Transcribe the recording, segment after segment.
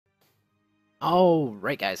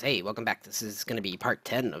Alright guys, hey, welcome back. This is going to be part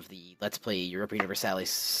 10 of the Let's Play Europa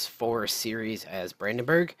Universalis 4 series as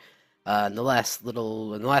Brandenburg. In the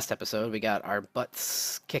last episode, we got our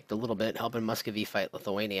butts kicked a little bit, helping Muscovy fight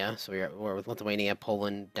Lithuania. So we were at war with Lithuania,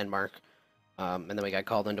 Poland, Denmark, and then we got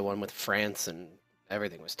called into one with France, and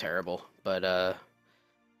everything was terrible. But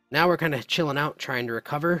now we're kind of chilling out, trying to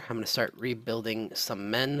recover. I'm going to start rebuilding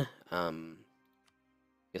some men,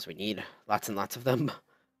 because we need lots and lots of them.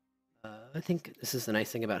 I think this is the nice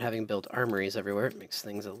thing about having built armories everywhere. It makes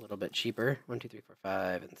things a little bit cheaper. 1, 2, 3, 4,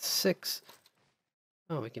 5, and 6.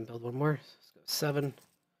 Oh, we can build one more. Let's go 7.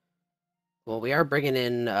 Well, we are bringing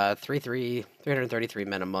in 333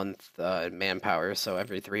 men a month in manpower, so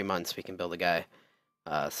every 3 months we can build a guy.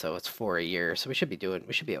 So it's 4 a year, so we should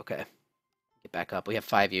be okay. Get back up. We have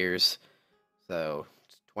 5 years, so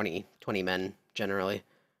 20 men generally.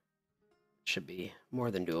 Should be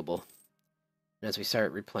more than doable. And as we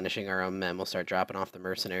start replenishing our own men, we'll start dropping off the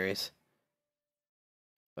mercenaries.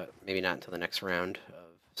 But maybe not until the next round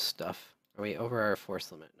of stuff. Are we over our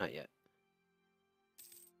force limit? Not yet.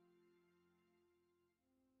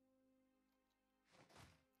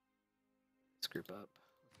 Let's group up.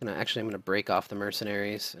 I'm gonna break off the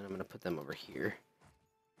mercenaries, and I'm gonna put them over here.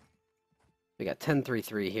 We got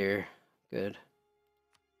 10-3-3 here. Good.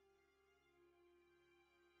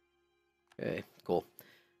 Okay, cool.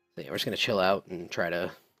 So yeah, we're just gonna chill out and try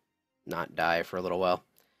to not die for a little while.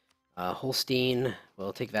 Holstein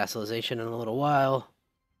will take vassalization in a little while.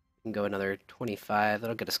 We can go another 25.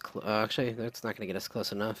 That'll get us actually, that's not going to get us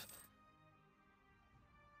close enough.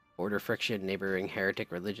 Border friction, neighboring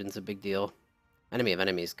heretic religion's a big deal. Enemy of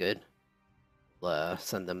enemy is good. We'll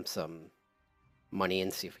send them some money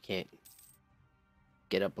and see if we can't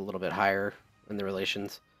get up a little bit higher in the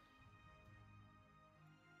relations.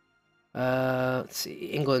 Let's see.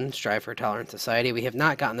 England, strive for a tolerant society. We have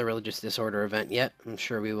not gotten the religious disorder event yet. I'm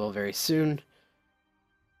sure we will very soon.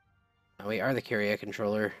 We are the Curia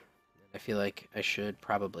controller. I feel like I should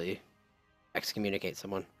probably excommunicate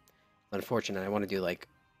someone. Unfortunately, I want to do like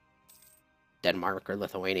Denmark or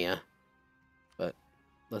Lithuania, but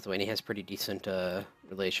Lithuania has pretty decent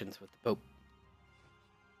relations with the Pope.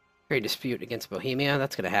 Trade dispute against Bohemia.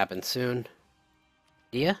 That's going to happen soon.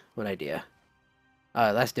 Idea? What idea?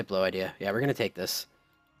 Last Diplo idea. Yeah, we're going to take this.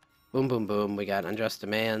 Boom, boom, boom. We got unjust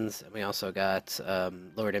demands, and we also got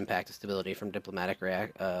lowered impact of stability from diplomatic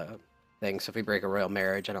things. So if we break a royal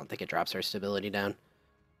marriage, I don't think it drops our stability down.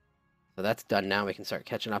 So that's done now. We can start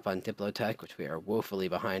catching up on Diplotech, which we are woefully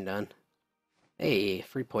behind on. Hey,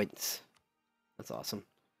 free points. That's awesome.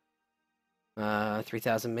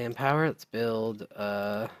 3,000 manpower. Let's build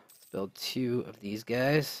 2 of these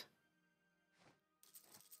guys.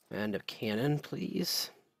 And a cannon,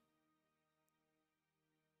 please.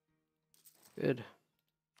 Good.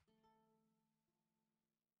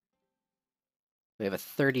 We have a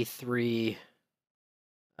 33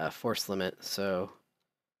 force limit, so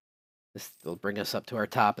this will bring us up to our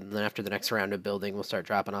top, and then after the next round of building, we'll start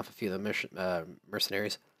dropping off a few of the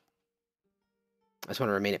mercenaries. I just want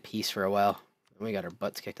to remain at peace for a while. We got our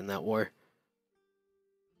butts kicked in that war.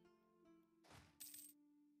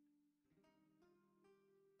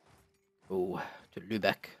 Oh, to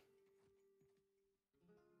Lübeck.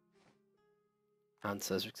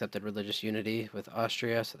 Hansa's accepted religious unity with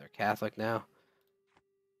Austria, so they're Catholic now.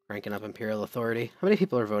 Cranking up imperial authority. How many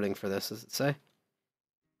people are voting for this, does it say?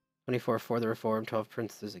 24 for the reform, 12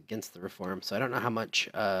 princes against the reform. So I don't know how much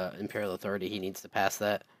imperial authority he needs to pass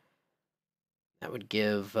that. That would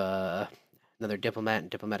give another diplomat and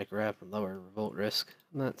diplomatic rep and lower revolt risk.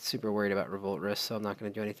 I'm not super worried about revolt risk, so I'm not going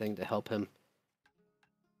to do anything to help him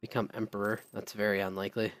become emperor. That's very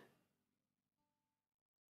unlikely,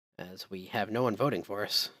 as we have no one voting for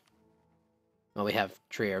us. Well, we have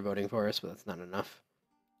Trier voting for us, but that's not enough.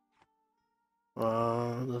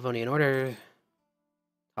 Livonian Order,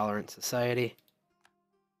 tolerant society.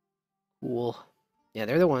 Cool. Yeah,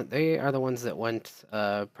 they are the ones that went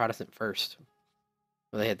Protestant first.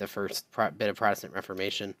 Well, they had the first bit of Protestant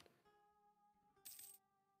Reformation.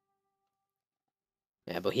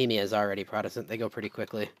 Yeah, Bohemia is already Protestant. They go pretty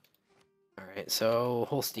quickly. Alright, so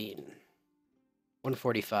Holstein.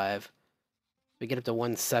 145. We get up to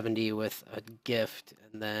 170 with a gift,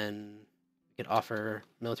 and then we could offer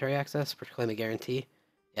military access, claim a guarantee.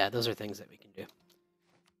 Yeah, those are things that we can do.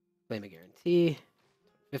 Claim a guarantee.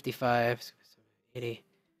 55, 80.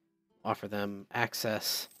 Offer them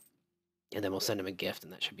access. And then we'll send him a gift,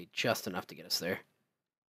 and that should be just enough to get us there.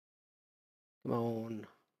 Come on.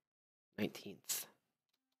 19th.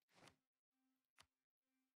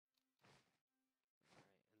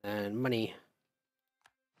 And money.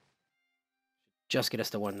 Just get us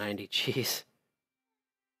to 190. Jeez.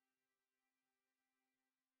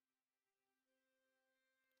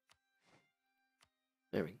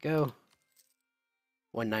 There we go.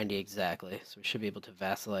 190 exactly. So we should be able to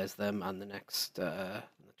vassalize them on the next, the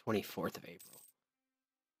 24th of April.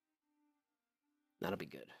 That'll be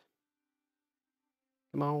good.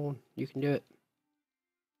 Come on, you can do it.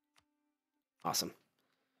 Awesome.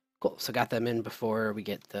 Cool, so got them in before we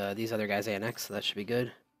get these other guys annexed, so that should be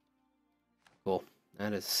good. Cool,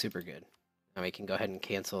 that is super good. Now we can go ahead and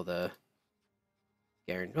cancel the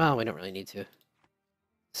guarantee. Well, we don't really need to.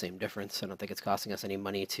 Same difference. I don't think it's costing us any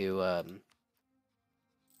money to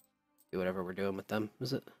do whatever we're doing with them,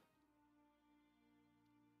 is it?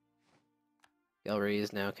 Gallery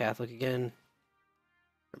is now Catholic again.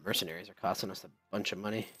 Our mercenaries are costing us a bunch of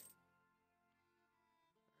money.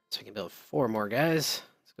 So we can build 4 more guys.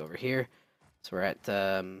 Let's go over here. So we're at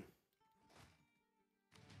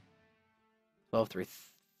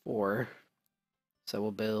 1234. So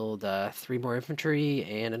we'll build 3 more infantry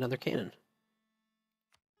and another cannon.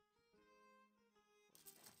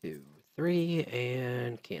 2, 3,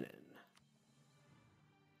 and cannon.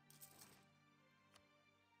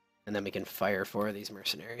 And then we can fire 4 of these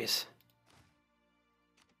mercenaries.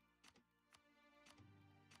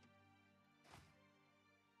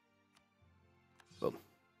 Boom.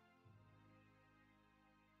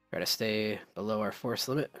 Try to stay below our force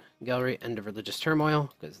limit. Gallery, end of religious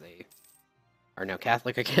turmoil, because they are now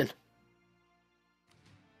Catholic again.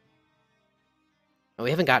 Oh,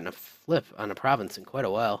 we haven't gotten a flip on a province in quite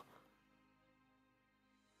a while.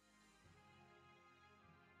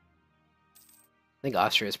 I think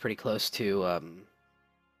Austria is pretty close to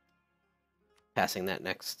passing that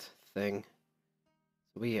next thing.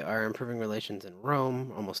 We are improving relations in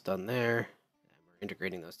Rome, almost done there. And we're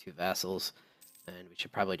integrating those 2 vassals. And we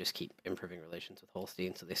should probably just keep improving relations with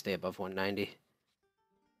Holstein so they stay above 190.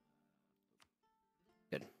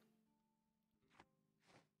 Good.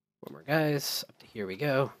 4 more guys. Up to here we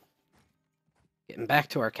go. Getting back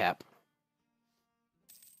to our cap.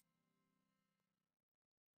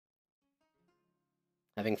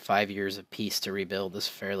 Having 5 years of peace to rebuild is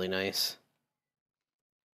fairly nice.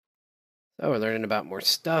 So we're learning about more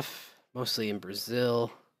stuff, mostly in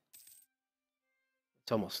Brazil.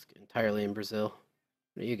 It's almost entirely in Brazil.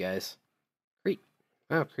 What are you guys? Crete.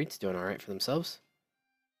 Wow, Crete's doing alright for themselves.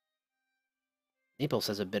 Naples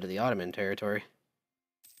has a bit of the Ottoman territory.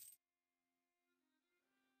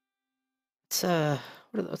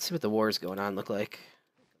 Let's see what the wars going on look like.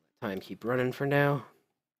 Time keep running for now.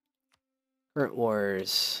 Current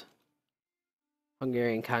wars.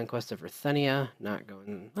 Hungarian conquest of Ruthenia, not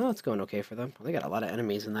going. Oh, it's going okay for them. They got a lot of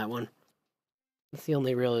enemies in that one. That's the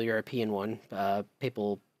only real European one.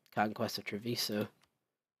 Papal conquest of Treviso.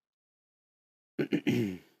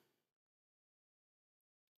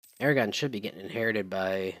 Aragon should be getting inherited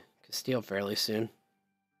by Castile fairly soon.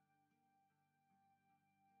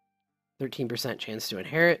 13% chance to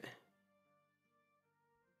inherit.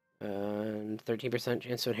 And 13%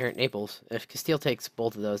 chance to inherit Naples. If Castile takes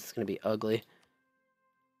both of those, it's going to be ugly.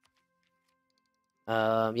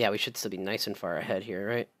 Yeah, we should still be nice and far ahead here,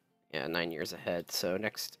 right? Yeah, 9 years ahead. So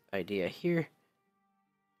next idea here.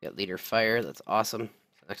 Get leader fire. That's awesome.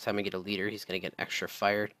 So next time we get a leader, he's going to get extra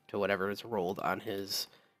fire to whatever is rolled on his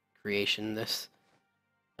creation. This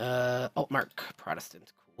Altmark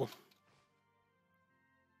Protestant. Cool.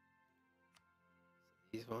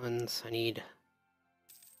 These ones I need.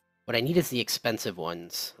 What I need is the expensive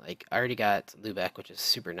ones. Like I already got Lubeck, which is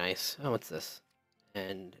super nice. Oh, what's this?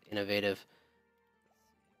 And innovative.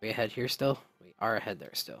 Are we ahead here still? We are ahead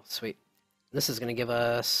there still. Sweet. This is going to give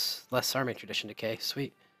us less army tradition decay.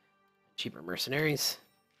 Sweet. Cheaper mercenaries.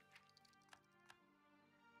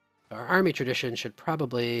 Our army tradition should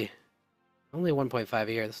probably... Only 1.5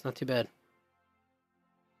 a year. That's not too bad.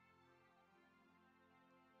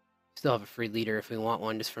 Still have a free leader if we want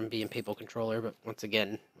one just from being papal controller, but once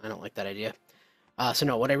again, I don't like that idea. So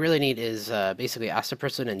no, what I really need is basically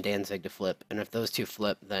Osterpreußen and Danzig to flip, and if those 2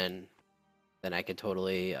 flip, then I could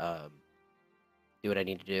totally do what I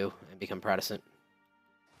need to do and become Protestant.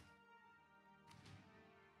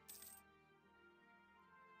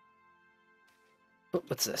 Oh,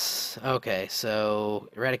 what's this? Okay, so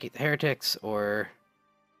eradicate the heretics or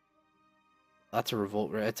lots of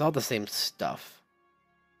revolt. It's all the same stuff.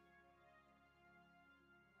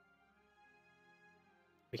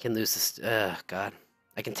 We can lose this. God,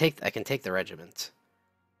 I can take the regiment.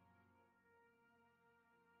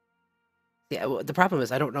 Yeah, well, the problem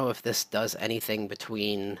is I don't know if this does anything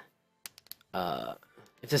between.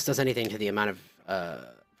 If this does anything to the amount of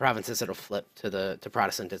provinces it'll flip to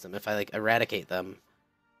Protestantism. If I like eradicate them,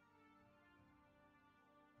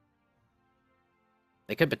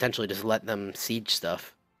 they could potentially just let them siege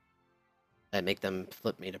stuff. I'd make them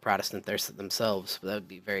flip me to Protestant themselves, but that would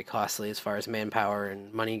be very costly as far as manpower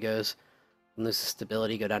and money goes. Lose the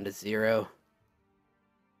stability, go down to 0.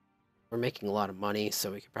 We're making a lot of money,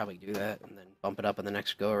 so we could probably do that and then bump it up on the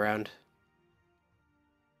next go around.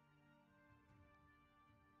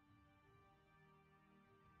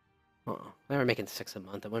 Oh, they were making 6 a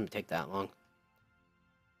month. It wouldn't take that long.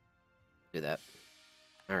 Do that.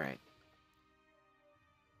 Alright.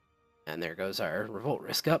 And there goes our revolt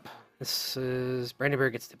risk up. This is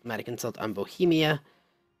Brandenburg gets diplomatic insult on Bohemia,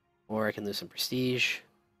 or I can lose some prestige.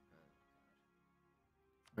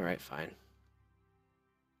 Alright, fine.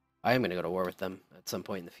 I am going to go to war with them at some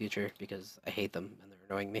point in the future because I hate them and they're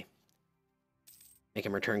annoying me. Make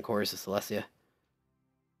them return cores to Silesia.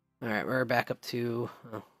 Alright, we're back up to...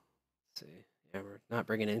 Oh, let's see. Yeah, we're not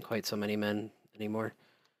bringing in quite so many men anymore.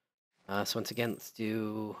 So once again, let's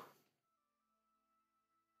do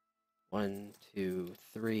 1, 2,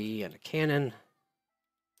 3, and a cannon.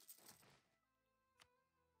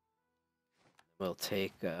 We'll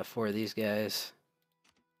take 4 of these guys.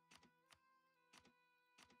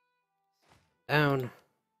 Down.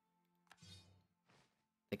 I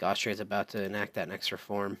think Austria's about to enact that next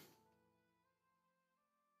reform.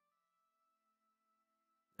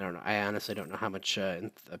 I don't know. I honestly don't know how much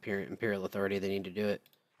imperial authority they need to do it.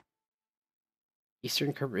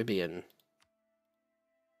 Eastern Caribbean.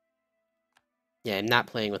 Yeah, I'm not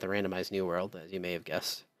playing with a randomized new world, as you may have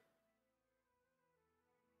guessed.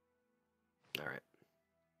 Alright.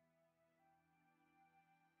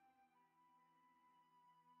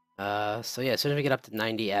 So yeah, as soon as we get up to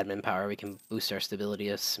 90 admin power, we can boost our stability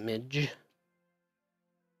a smidge.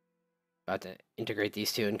 About to integrate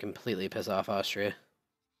these two and completely piss off Austria.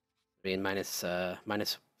 Being minus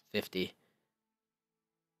 50.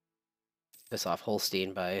 Piss off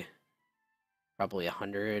Holstein by probably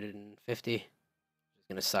 150. It's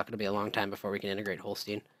gonna suck. It'll be a long time before we can integrate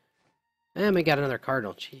Holstein. And we got another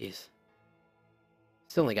cardinal. Jeez.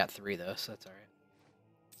 Still only got 3 though, so that's alright.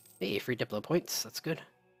 Hey, free Diplo points. That's good.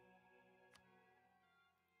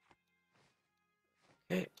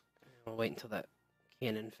 Okay. We'll wait until that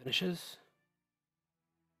cannon finishes.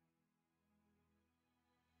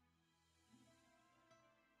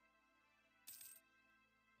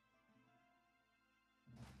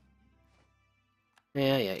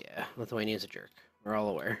 Yeah. Lithuania's a jerk. We're all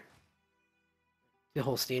aware. The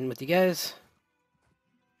Holstein with you guys.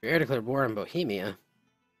 Your air declared war on Bohemia.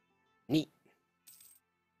 Neat.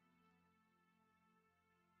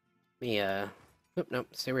 Nope,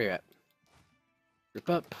 stay where you're at. Group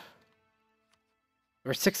up.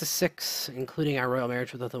 We're 6 of 6, including our royal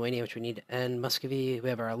marriage with Lithuania, which we need to end. Muscovy, we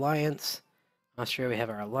have our alliance. Austria, we have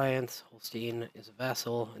our alliance. Holstein is a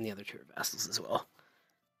vassal, and the other 2 are vassals as well.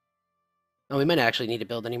 Oh, we might actually need to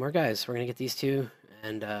build any more guys. We're going to get these 2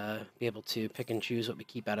 and be able to pick and choose what we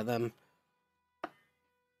keep out of them.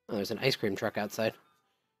 Oh, there's an ice cream truck outside.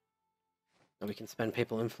 Oh, we can spend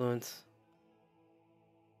papal influence.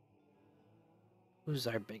 Who's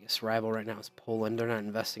our biggest rival right now? It's Poland. They're not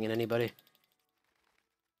investing in anybody.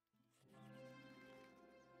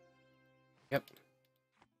 Yep.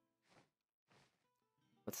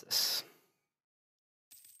 What's this?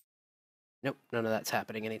 Nope, none of that's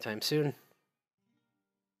happening anytime soon.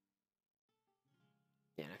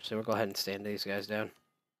 Yeah, actually, we'll go ahead and stand these guys down.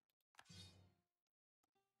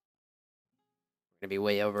 We're going to be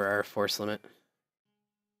way over our force limit.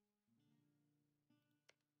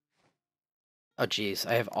 Oh, geez,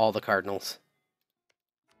 I have all the cardinals.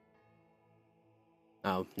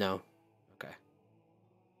 Oh, no. Okay.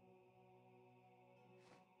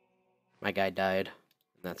 My guy died,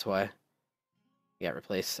 and that's why he got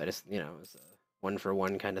replaced. I just, it was a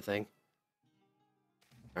 1-for-1 kind of thing.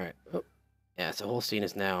 Alright. Oh. Yeah, so Holstein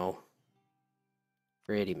is now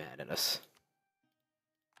pretty mad at us.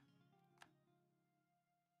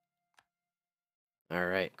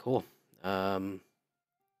 Alright, cool.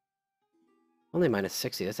 Only minus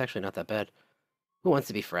 60. That's actually not that bad. Who wants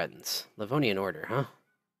to be friends? Livonian Order, huh?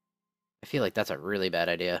 I feel like that's a really bad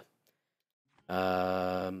idea.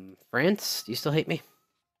 France? Do you still hate me?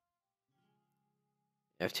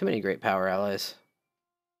 I have too many great power allies.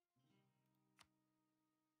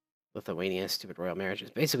 Lithuania, stupid royal marriage. It's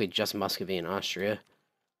basically just Muscovy and Austria.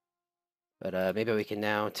 But maybe we can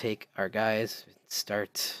now take our guys and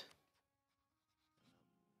start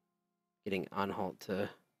getting Anhalt to...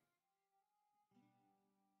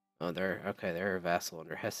 Oh, they're a vassal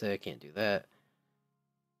under Hesse. Can't do that.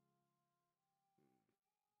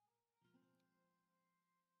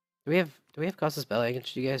 Do we have casus belli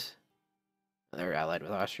against you guys? Oh, they're allied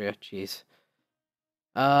with Austria. Jeez.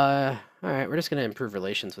 Alright, we're just gonna improve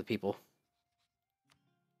relations with people.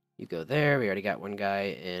 You go there. We already got one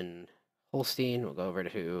guy in Holstein. We'll go over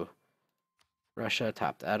to Russia,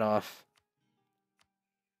 top that off.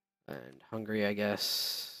 And Hungary, I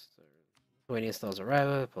guess. Lithuania still has a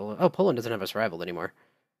rival. Poland. Oh, Poland doesn't have us rivaled anymore.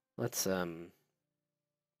 Let's go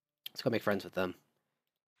make friends with them.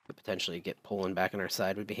 Could potentially get Poland back on our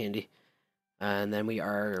side would be handy. And then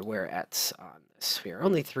we're at on this. We are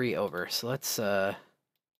only 3 over, so let's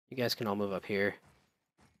you guys can all move up here.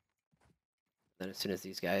 Then as soon as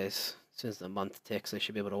the month ticks, they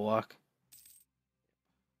should be able to walk.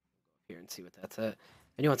 Here and see what that's at.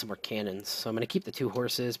 And you want some more cannons, so I'm going to keep the 2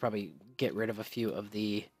 horses, probably get rid of a few of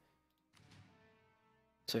the...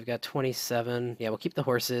 So we've got 27. Yeah, we'll keep the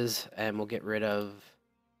horses, and we'll get rid of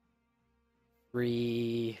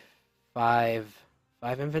 5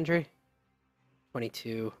 infantry.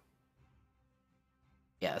 22.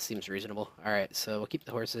 Yeah, that seems reasonable. Alright, so we'll keep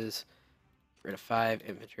the horses, get rid of 5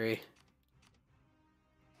 infantry.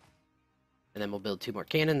 And then we'll build 2 more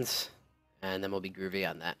cannons, and then we'll be groovy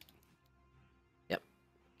on that. Yep,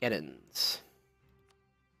 cannons.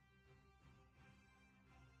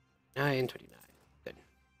 929. Good.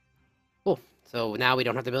 Cool. So now we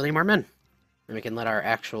don't have to build any more men. And we can let our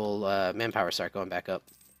actual manpower start going back up.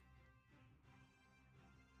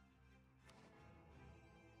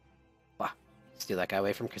 Wow. Steal that guy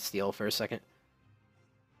away from Castile for a second.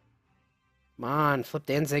 Come on, flip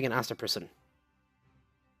Danzig and Osterpreußen.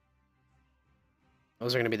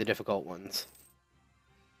 Those are going to be the difficult ones.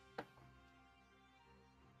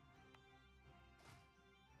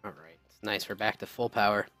 Alright, nice, we're back to full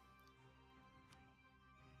power.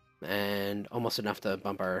 And almost enough to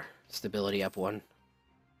bump our stability up 1. We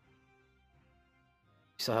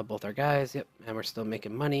still have both our guys, yep, and we're still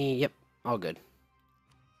making money, yep, all good.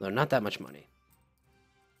 Though not that much money.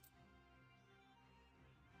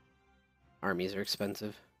 Armies are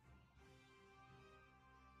expensive.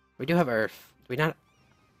 We do have our... we not...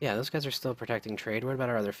 Yeah, those guys are still protecting trade. What about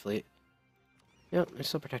our other fleet? Yep, they're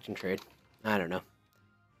still protecting trade. I don't know.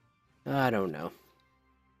 I don't know.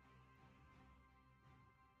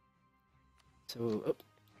 So, oh,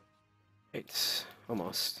 it's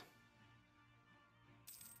almost.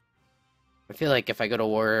 I feel like if I go to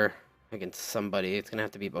war against somebody, it's gonna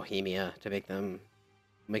have to be Bohemia to make them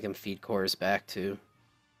feed cores back to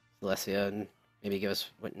Silesia and maybe give us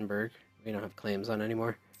Wittenberg. We don't have claims on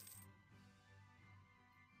anymore.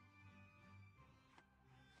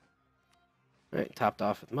 Alright, topped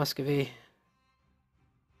off with Muscovy.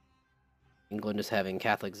 England is having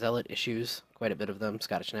Catholic zealot issues, quite a bit of them,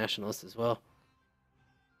 Scottish nationalists as well.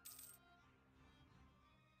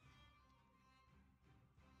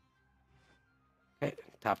 Okay,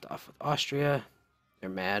 topped off with Austria. They're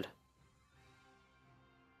mad.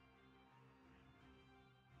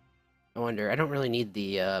 I wonder, I don't really need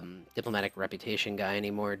the diplomatic reputation guy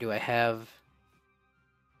anymore. Do I have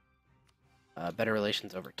better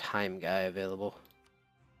relations over time guy available?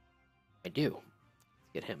 I do.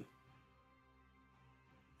 Let's get him.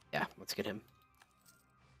 Yeah, let's get him.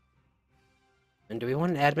 And do we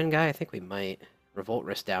want an admin guy? I think we might. Revolt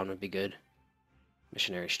risk down would be good.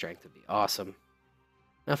 Missionary strength would be awesome.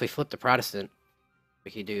 Now if we flip to Protestant,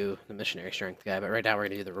 we could do the missionary strength guy, but right now we're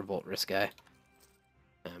going to do the revolt risk guy.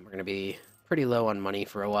 We're going to be pretty low on money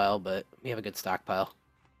for a while, but we have a good stockpile.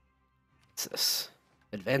 What's this?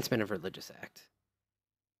 Advancement of Religious Act.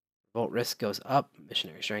 Revolt risk goes up,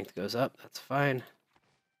 missionary strength goes up, that's fine.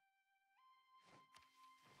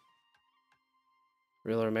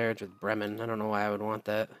 Ruler marriage with Bremen, I don't know why I would want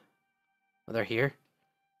that. Oh, they're here?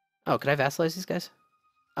 Oh, could I vassalize these guys?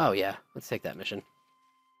 Oh yeah, let's take that mission.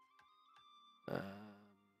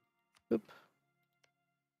 Oop.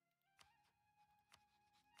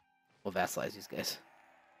 We'll vassalize these guys.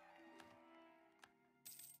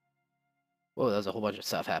 Whoa, that was a whole bunch of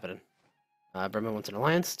stuff happening. Bremen wants an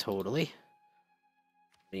alliance? Totally.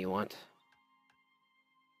 What do you want?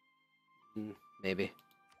 Maybe.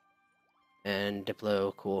 And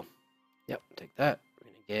Diplo, cool. Yep, take that.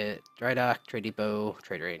 We're gonna get Dry Dock, Trade Depot,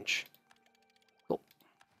 Trade Range. Cool.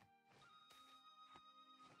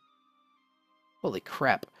 Holy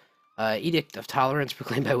crap. Edict of Tolerance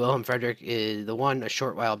proclaimed by Wilhelm Frederick is the one a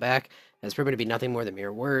short while back has proven to be nothing more than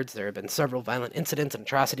mere words. There have been several violent incidents and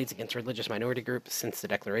atrocities against religious minority groups since the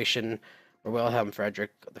declaration, where Wilhelm Frederick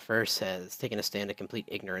I has taken a stand of complete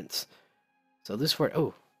ignorance. So this for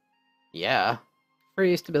oh, yeah,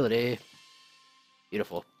 free stability,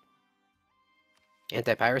 beautiful.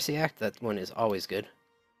 Anti-Piracy Act, that one is always good.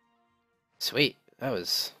 Sweet, that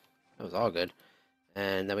was all good.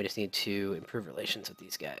 And then we just need to improve relations with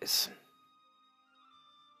these guys.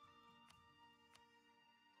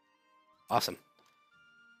 Awesome.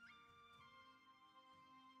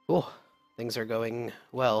 Cool. Things are going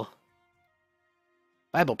well.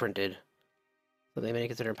 Bible printed. So they made it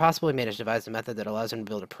consider impossible. He managed to devise a method that allows him to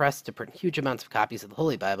build a press to print huge amounts of copies of the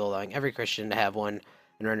Holy Bible, allowing every Christian to have one,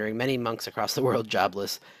 and rendering many monks across the world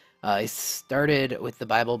jobless. He started with the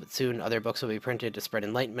Bible, but soon other books will be printed to spread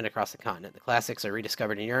enlightenment across the continent. The classics are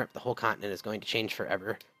rediscovered in Europe. The whole continent is going to change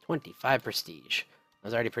forever. 25 prestige. I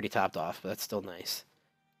was already pretty topped off, but that's still nice.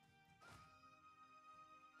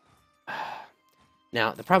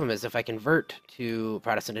 Now, the problem is if I convert to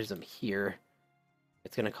Protestantism here,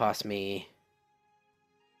 it's going to cost me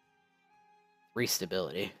 3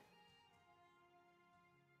 stability.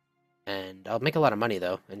 And I'll make a lot of money,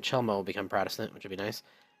 though, and Chelma will become Protestant, which would be nice.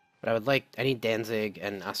 But I need Danzig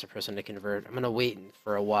and Osterpreußen to convert. I'm going to wait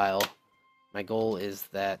for a while. My goal is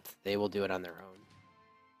that they will do it on their own.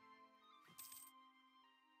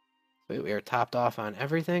 So we are topped off on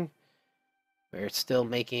everything. We're still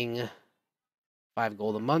making 5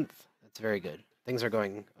 gold a month. That's very good. Things are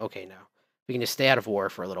going okay now. We can just stay out of war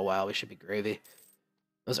for a little while. We should be gravy.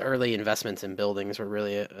 Those early investments in buildings were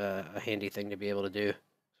really a handy thing to be able to do.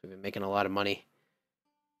 We've been making a lot of money.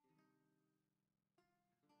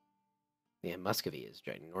 Yeah, Muscovy is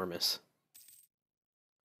ginormous.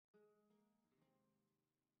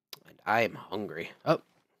 And I am hungry. Oh,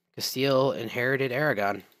 Castile inherited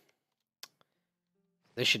Aragon.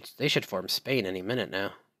 They should form Spain any minute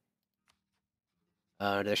now.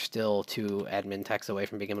 They're still 2 admin techs away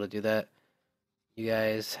from being able to do that. You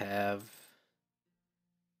guys have...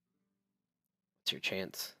 What's your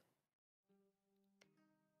chance?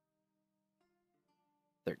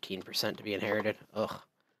 13% to be inherited. Ugh.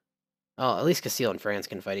 Oh, at least Castile and France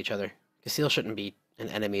can fight each other. Castile shouldn't be an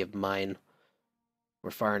enemy of mine. We're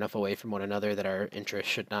far enough away from one another that our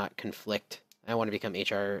interests should not conflict. I want to become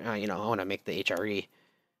HR... I want to make the HRE.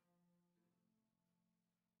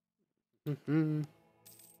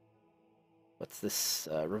 What's this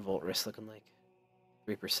revolt risk looking like?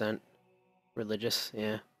 3%. Religious,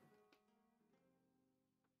 yeah.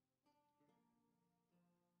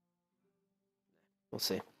 We'll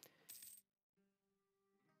see.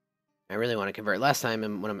 I really want to convert. Last time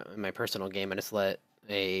in my personal game, I just let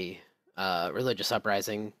a religious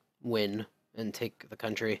uprising win and take the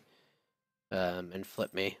country and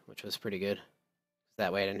flip me, which was pretty good.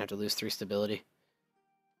 That way I didn't have to lose 3 stability.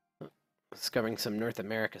 Discovering some North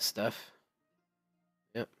America stuff.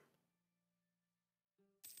 Yep.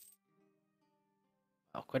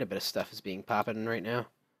 Oh, quite a bit of stuff is being popping right now.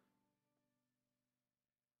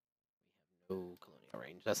 No colonial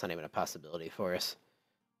range. That's not even a possibility for us.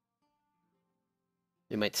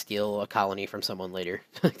 We might steal a colony from someone later.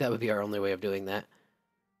 That would be our only way of doing that.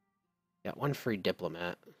 Got 1 free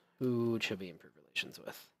diplomat. Who should we improve relations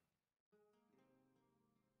with?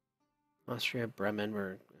 Austria, Bremen,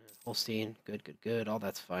 we're Holstein. Good, good, good. All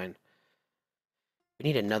that's fine. We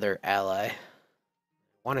need another ally. I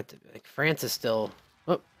want it to be like France is still...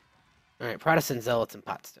 Oh! Alright, Protestant zealots in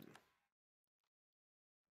Potsdam.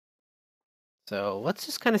 So let's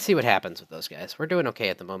just kind of see what happens with those guys. We're doing okay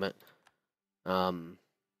at the moment.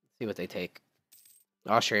 See what they take.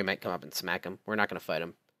 Austria might come up and smack them. We're not going to fight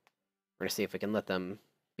them. We're going to see if we can let them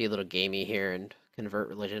be a little gamey here and convert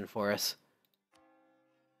religion for us.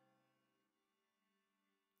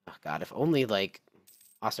 Oh god, if only, like,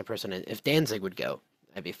 Osterpreußen, if Danzig would go,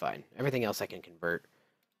 I'd be fine. Everything else I can convert.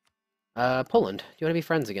 Poland, do you want to be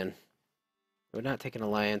friends again? We're not taking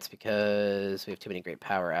alliance because we have too many great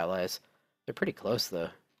power allies. They're pretty close, though.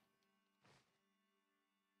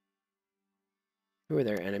 Who are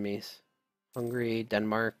their enemies? Hungary,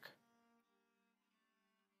 Denmark.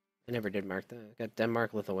 I never did mark that. I got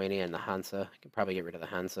Denmark, Lithuania, and the Hansa. I could probably get rid of the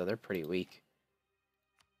Hansa. They're pretty weak.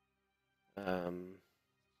 England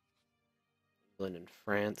and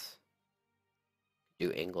France.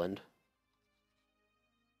 Do England.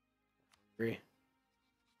 Hungary.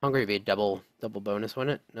 Hungary would be a double bonus,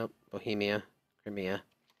 wouldn't it? Nope. Bohemia, Crimea.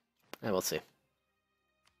 I will see.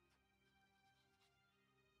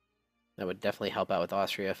 That would definitely help out with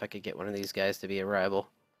Austria if I could get one of these guys to be a rival.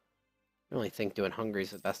 I really think doing Hungary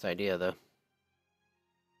is the best idea, though.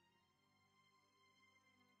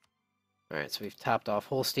 Alright, so we've topped off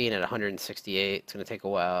Holstein at 168. It's going to take a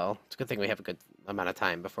while. It's a good thing we have a good amount of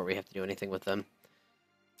time before we have to do anything with them.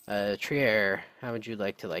 Trier, how would you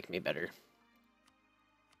like to like me better?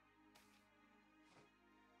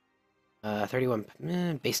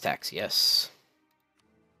 31, base tax, yes.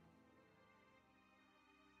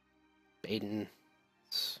 Baden,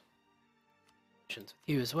 with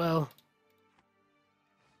you as well.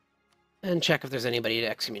 And check if there's anybody to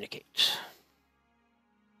excommunicate.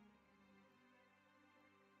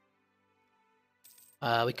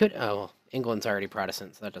 We could, oh, well, England's already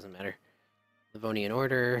Protestant, so that doesn't matter. Livonian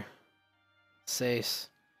Order, Alsace,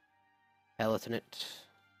 Palatinate.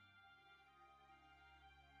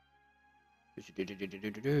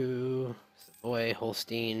 Savoy,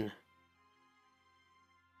 Holstein.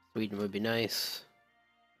 Sweden would be nice.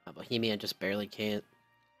 Bohemia just barely can't.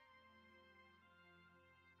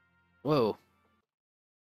 Whoa.